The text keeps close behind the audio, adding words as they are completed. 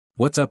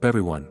What's up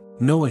everyone,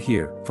 Noah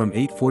here, from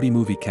 840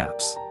 Movie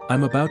Caps.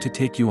 I'm about to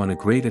take you on a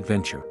great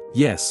adventure.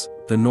 Yes,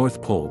 the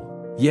North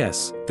Pole.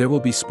 Yes, there will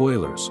be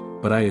spoilers,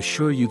 but I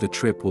assure you the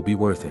trip will be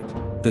worth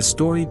it. The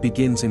story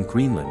begins in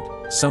Greenland,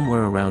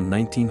 somewhere around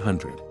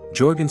 1900.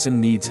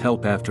 Jorgensen needs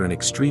help after an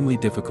extremely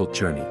difficult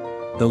journey.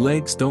 The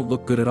legs don't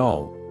look good at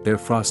all, they're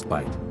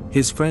frostbite.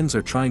 His friends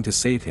are trying to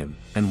save him,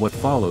 and what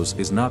follows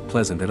is not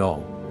pleasant at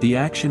all. The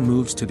action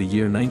moves to the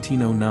year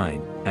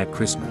 1909, at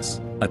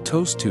Christmas. A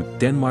toast to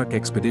Denmark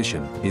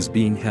expedition is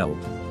being held.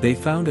 They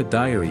found a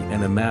diary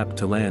and a map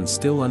to land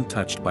still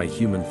untouched by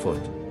human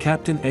foot.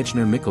 Captain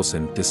Ejner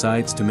Mikkelsen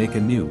decides to make a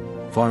new,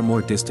 far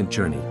more distant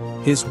journey.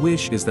 His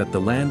wish is that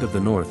the land of the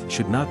North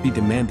should not be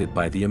demanded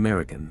by the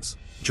Americans.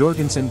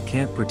 Jorgensen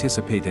can't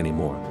participate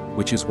anymore,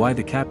 which is why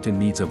the captain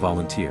needs a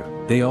volunteer.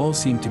 They all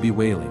seem to be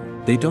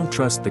wailing. They don't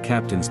trust the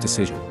captain's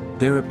decision.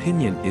 Their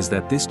opinion is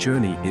that this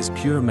journey is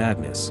pure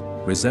madness,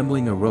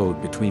 resembling a road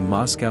between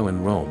Moscow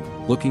and Rome,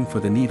 looking for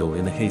the needle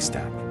in a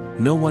haystack.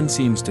 No one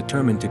seems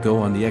determined to go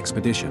on the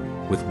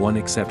expedition, with one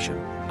exception.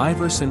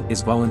 Iversen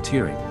is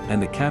volunteering,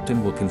 and the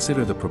captain will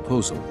consider the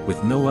proposal,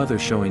 with no other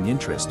showing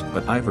interest,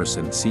 but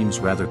Iversen seems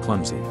rather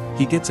clumsy.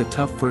 He gets a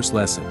tough first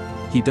lesson.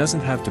 He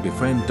doesn't have to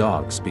befriend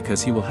dogs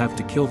because he will have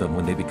to kill them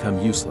when they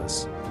become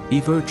useless.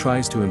 Iver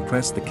tries to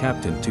impress the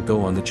captain to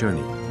go on the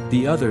journey.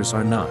 The others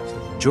are not.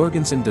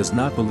 Jorgensen does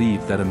not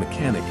believe that a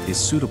mechanic is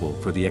suitable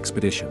for the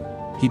expedition.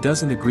 He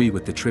doesn't agree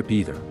with the trip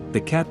either.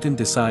 The captain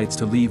decides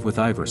to leave with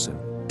Iversen.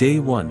 Day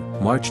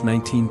 1, March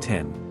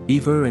 1910.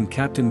 Iver and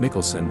Captain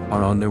Mikkelsen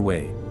are on their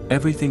way.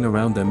 Everything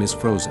around them is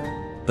frozen.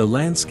 The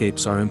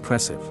landscapes are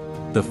impressive.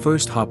 The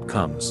first hop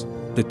comes.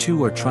 The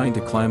two are trying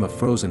to climb a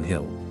frozen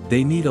hill.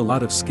 They need a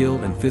lot of skill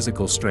and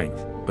physical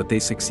strength, but they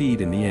succeed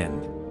in the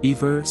end.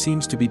 Iver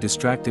seems to be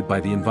distracted by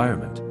the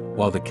environment,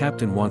 while the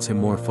captain wants him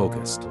more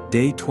focused.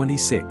 Day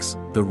 26.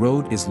 The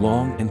road is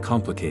long and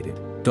complicated.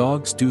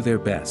 Dogs do their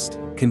best.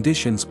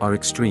 Conditions are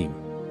extreme.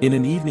 In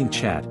an evening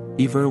chat,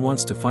 Iver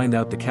wants to find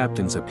out the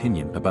captain's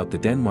opinion about the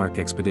Denmark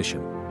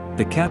expedition.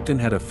 The captain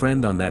had a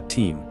friend on that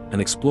team, an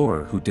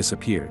explorer who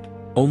disappeared.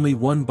 Only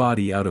one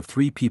body out of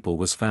 3 people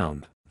was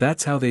found.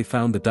 That's how they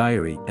found the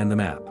diary and the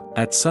map.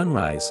 At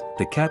sunrise,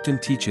 the captain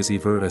teaches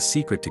Iver a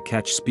secret to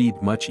catch speed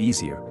much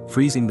easier,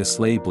 freezing the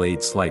sleigh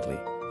blade slightly.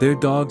 Their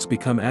dogs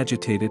become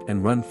agitated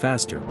and run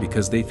faster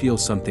because they feel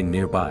something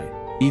nearby.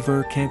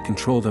 Iver can't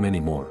control them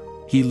anymore.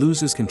 He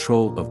loses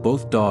control of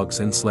both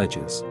dogs and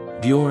sledges.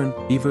 Bjorn,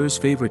 Iver's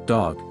favorite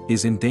dog,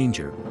 is in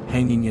danger,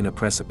 hanging in a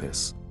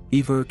precipice.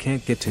 Iver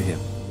can't get to him.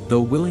 Though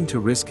willing to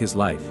risk his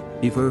life,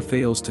 Iver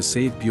fails to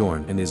save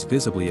Bjorn and is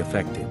visibly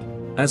affected.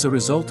 As a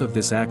result of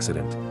this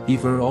accident,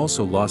 Iver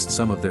also lost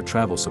some of their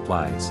travel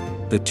supplies.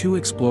 The two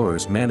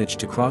explorers manage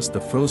to cross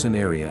the frozen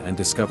area and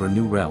discover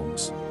new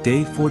realms.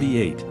 Day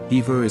 48,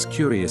 Iver is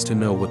curious to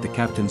know what the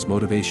captain's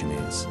motivation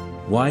is.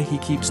 Why he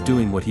keeps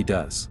doing what he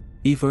does.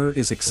 Iver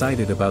is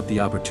excited about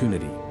the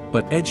opportunity,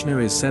 but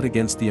Ejner is set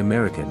against the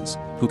Americans,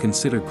 who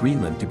consider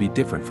Greenland to be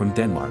different from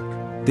Denmark.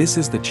 This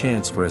is the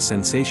chance for a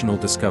sensational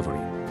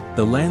discovery.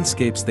 The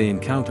landscapes they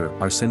encounter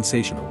are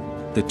sensational.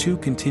 The two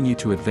continue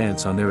to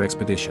advance on their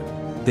expedition.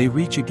 They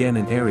reach again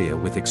an area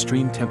with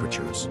extreme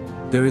temperatures.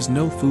 There is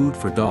no food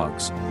for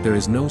dogs, there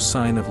is no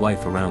sign of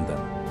life around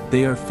them.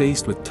 They are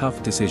faced with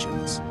tough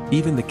decisions.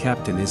 Even the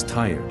captain is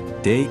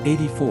tired. Day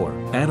 84,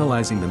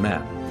 analyzing the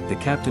map, the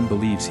captain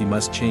believes he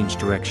must change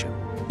direction.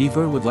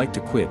 Iver would like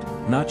to quit,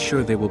 not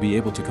sure they will be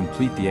able to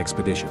complete the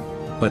expedition.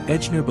 But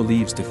Ejner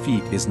believes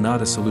defeat is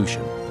not a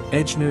solution.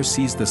 Ejner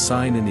sees the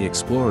sign in the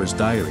explorer's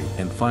diary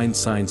and finds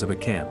signs of a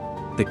camp.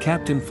 The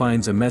captain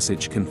finds a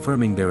message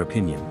confirming their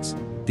opinions.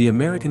 The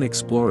American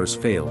explorers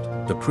failed.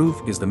 The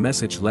proof is the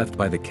message left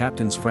by the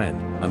captain's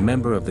friend, a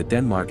member of the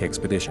Denmark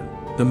expedition.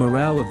 The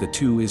morale of the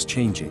two is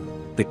changing.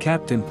 The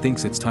captain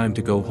thinks it's time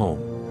to go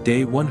home.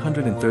 Day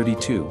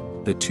 132.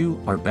 The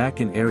two are back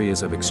in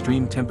areas of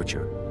extreme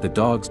temperature. The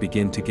dogs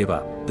begin to give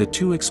up. The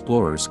two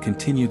explorers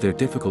continue their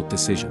difficult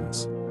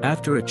decisions.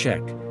 After a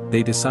check,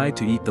 they decide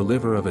to eat the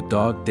liver of a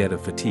dog dead of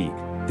fatigue.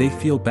 They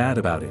feel bad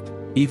about it.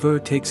 Iver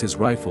takes his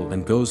rifle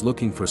and goes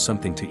looking for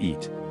something to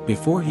eat.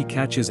 Before he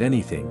catches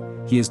anything,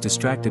 he is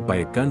distracted by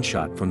a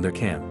gunshot from their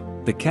camp.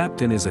 The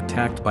captain is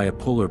attacked by a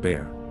polar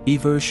bear.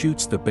 Iver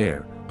shoots the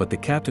bear, but the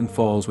captain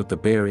falls with the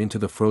bear into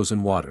the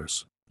frozen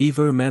waters.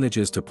 Iver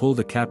manages to pull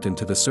the captain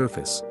to the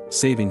surface,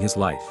 saving his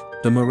life.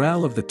 The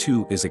morale of the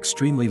two is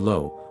extremely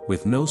low,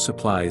 with no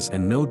supplies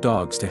and no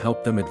dogs to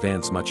help them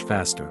advance much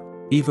faster.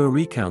 Iver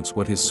recounts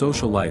what his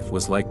social life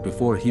was like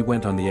before he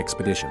went on the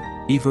expedition.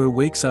 Iver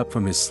wakes up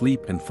from his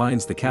sleep and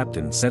finds the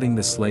captain setting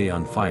the sleigh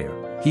on fire.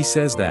 He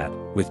says that,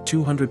 with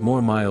 200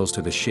 more miles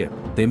to the ship,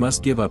 they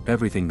must give up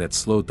everything that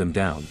slowed them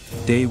down.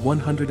 Day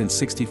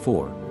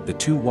 164, the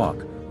two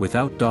walk,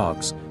 without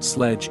dogs,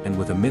 sledge and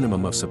with a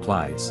minimum of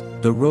supplies.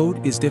 The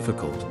road is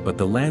difficult, but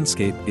the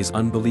landscape is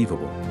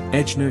unbelievable.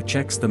 Ejner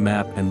checks the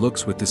map and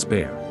looks with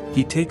despair.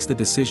 He takes the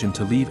decision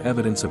to leave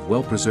evidence of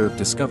well-preserved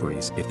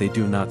discoveries if they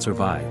do not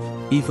survive.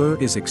 Iver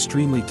is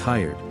extremely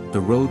tired, the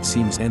road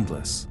seems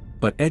endless.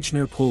 But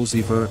Ejner pulls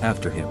Iver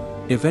after him.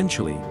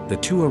 Eventually, the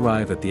two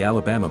arrive at the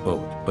Alabama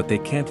boat, but they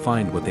can't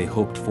find what they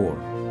hoped for.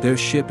 Their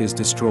ship is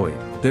destroyed.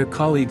 Their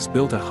colleagues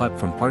built a hut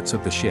from parts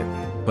of the ship,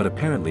 but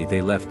apparently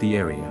they left the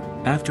area.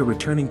 After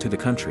returning to the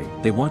country,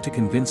 they want to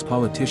convince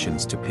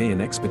politicians to pay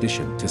an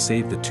expedition to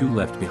save the two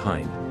left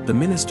behind. The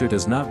minister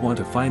does not want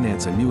to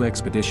finance a new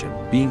expedition,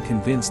 being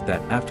convinced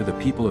that after the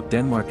people of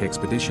Denmark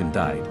expedition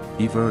died,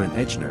 Iver and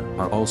Ejner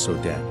are also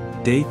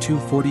dead. Day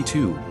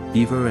 242,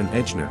 Iver and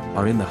Ejner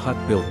are in the hut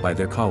built by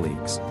their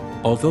colleagues.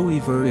 Although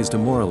Iver is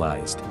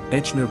demoralized,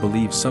 Ejner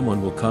believes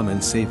someone will come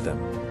and save them.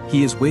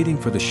 He is waiting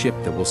for the ship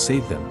that will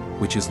save them,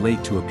 which is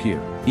late to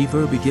appear.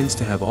 Iver begins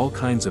to have all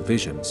kinds of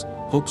visions,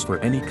 hopes for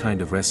any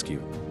kind of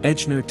rescue.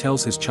 Ejner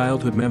tells his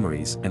childhood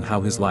memories and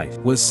how his life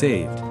was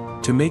saved.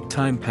 To make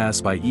time pass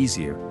by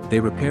easier,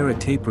 they repair a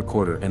tape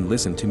recorder and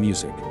listen to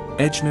music.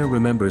 Ejner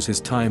remembers his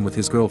time with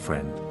his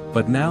girlfriend,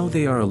 but now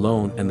they are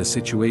alone and the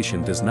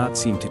situation does not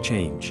seem to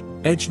change.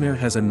 Ejner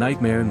has a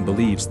nightmare and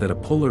believes that a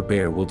polar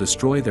bear will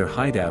destroy their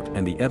hideout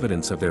and the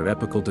evidence of their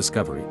epical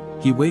discovery.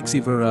 He wakes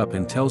Iver up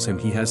and tells him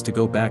he has to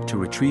go back to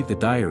retrieve the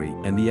diary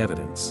and the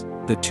evidence.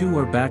 The two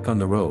are back on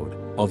the road,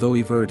 although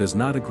Iver does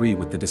not agree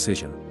with the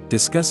decision.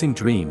 Discussing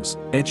dreams,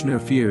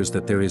 Ejner fears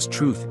that there is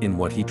truth in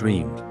what he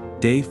dreamed.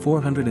 Day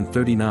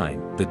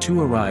 439, the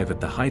two arrive at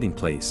the hiding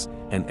place,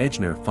 and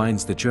Ejner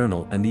finds the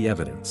journal and the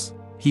evidence.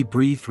 He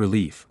breathed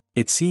relief.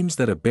 It seems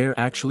that a bear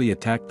actually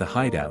attacked the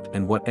hideout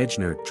and what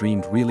Ejner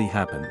dreamed really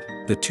happened.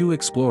 The two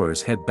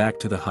explorers head back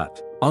to the hut.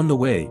 On the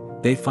way,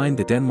 they find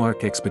the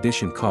Denmark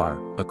expedition car,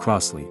 a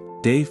Crossley.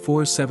 Day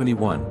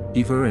 471,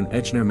 Iver and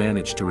Ejner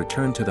manage to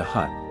return to the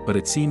hut, but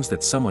it seems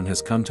that someone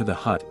has come to the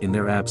hut in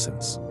their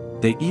absence.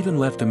 They even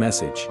left a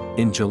message,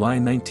 in July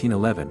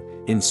 1911,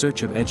 in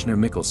search of Ejner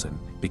Mikkelsen,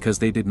 because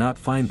they did not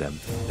find them,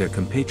 their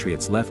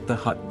compatriots left the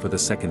hut for the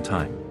second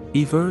time.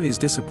 Iver is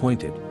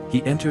disappointed.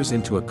 He enters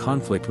into a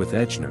conflict with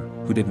Ejner,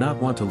 who did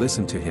not want to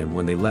listen to him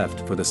when they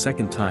left for the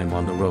second time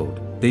on the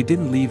road. They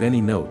didn't leave any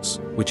notes,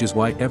 which is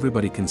why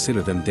everybody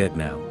consider them dead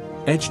now.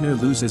 Ejner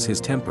loses his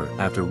temper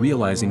after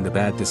realizing the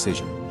bad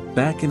decision.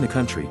 Back in the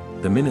country,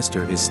 the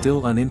minister is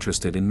still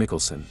uninterested in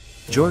Mikkelsen.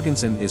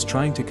 Jorgensen is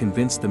trying to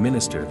convince the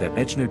minister that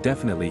Ejner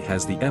definitely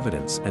has the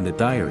evidence and the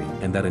diary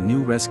and that a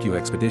new rescue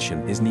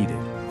expedition is needed.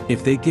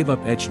 If they give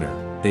up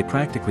Ejner, they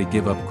practically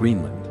give up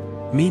Greenland.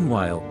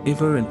 Meanwhile,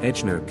 Iver and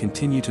Ejner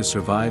continue to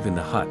survive in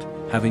the hut,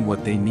 having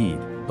what they need,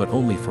 but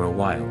only for a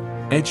while.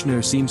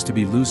 Ejner seems to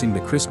be losing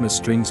the Christmas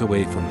strings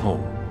away from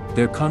home.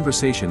 Their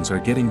conversations are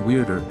getting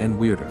weirder and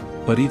weirder,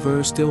 but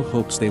Iver still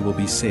hopes they will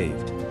be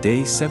saved.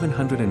 Day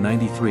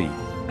 793,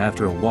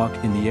 after a walk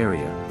in the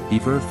area,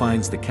 Iver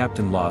finds the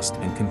captain lost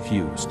and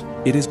confused.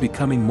 It is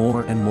becoming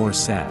more and more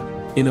sad.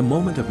 In a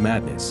moment of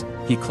madness,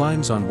 he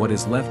climbs on what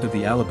is left of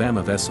the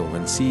Alabama vessel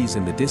and sees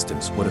in the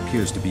distance what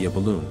appears to be a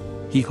balloon.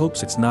 He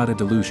hopes it's not a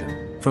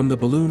delusion. From the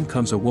balloon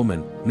comes a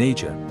woman,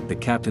 Naja, the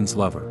captain's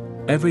lover.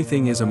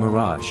 Everything is a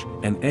mirage,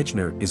 and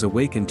Ejner is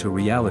awakened to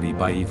reality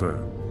by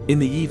Iver. In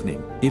the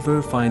evening,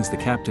 Iver finds the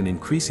captain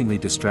increasingly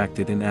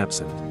distracted and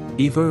absent.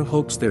 Iver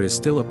hopes there is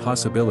still a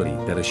possibility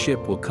that a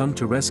ship will come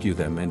to rescue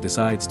them and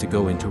decides to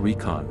go into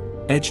recon.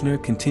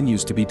 Ejner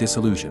continues to be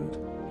disillusioned.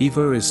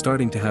 Iver is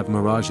starting to have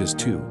mirages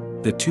too.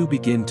 The two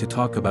begin to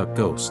talk about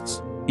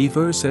ghosts.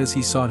 Iver says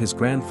he saw his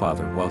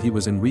grandfather while he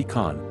was in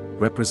recon,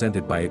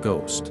 represented by a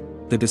ghost.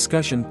 The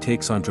discussion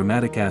takes on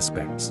dramatic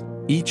aspects.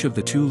 Each of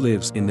the two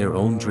lives in their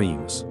own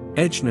dreams.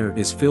 Ejner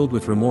is filled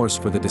with remorse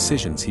for the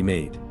decisions he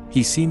made.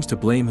 He seems to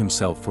blame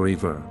himself for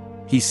Iver.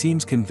 He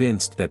seems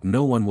convinced that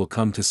no one will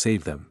come to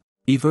save them.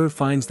 Iver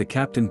finds the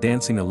captain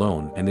dancing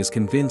alone and is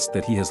convinced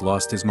that he has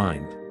lost his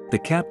mind. The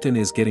captain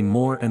is getting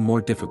more and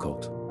more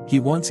difficult.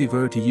 He wants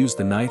Iver to use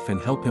the knife and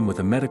help him with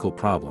a medical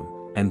problem,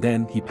 and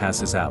then he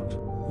passes out.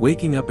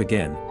 Waking up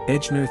again,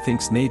 Ejner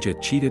thinks Naja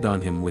cheated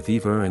on him with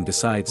Iver and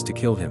decides to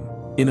kill him.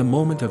 In a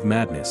moment of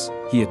madness,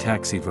 he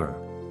attacks Iver.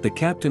 The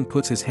captain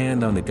puts his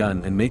hand on the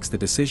gun and makes the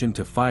decision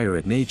to fire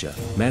at Naja,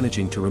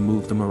 managing to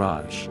remove the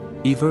mirage.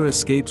 Iver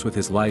escapes with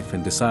his life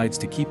and decides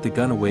to keep the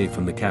gun away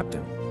from the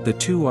captain. The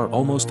two are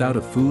almost out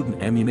of food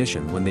and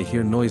ammunition when they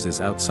hear noises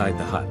outside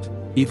the hut.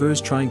 Iver is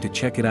trying to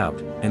check it out,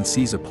 and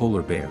sees a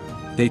polar bear.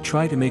 They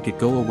try to make it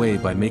go away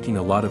by making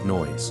a lot of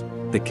noise.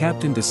 The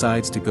captain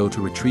decides to go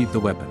to retrieve the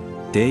weapon.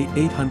 Day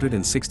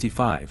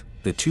 865,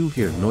 the two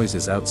hear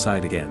noises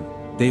outside again.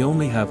 They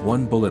only have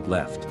one bullet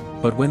left,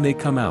 but when they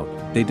come out,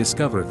 they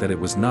discover that it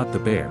was not the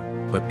bear,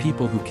 but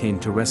people who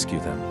came to rescue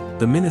them.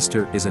 The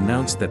minister is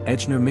announced that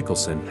Ejner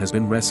Mikkelsen has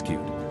been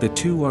rescued. The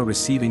two are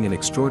receiving an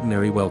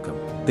extraordinary welcome.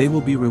 They will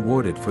be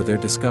rewarded for their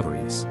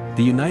discoveries.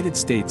 The United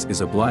States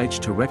is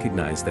obliged to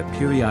recognize that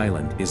Piri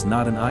Island is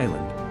not an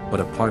island, but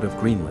a part of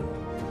Greenland.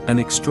 An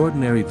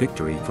extraordinary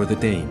victory for the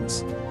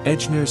Danes.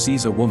 Ejner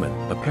sees a woman,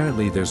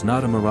 apparently there's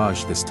not a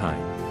mirage this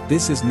time.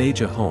 This is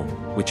Naja home,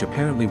 which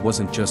apparently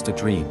wasn't just a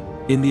dream.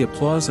 In the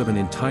applause of an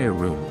entire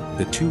room,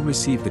 the two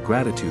receive the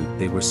gratitude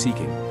they were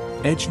seeking.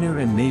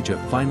 Ejner and Naja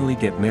finally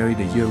get married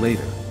a year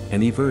later,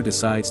 and Iver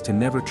decides to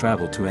never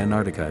travel to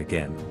Antarctica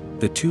again.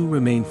 The two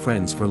remain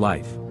friends for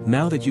life.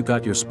 Now that you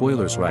got your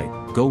spoilers right,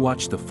 go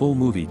watch the full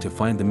movie to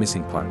find the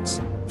missing parts.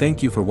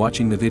 Thank you for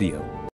watching the video.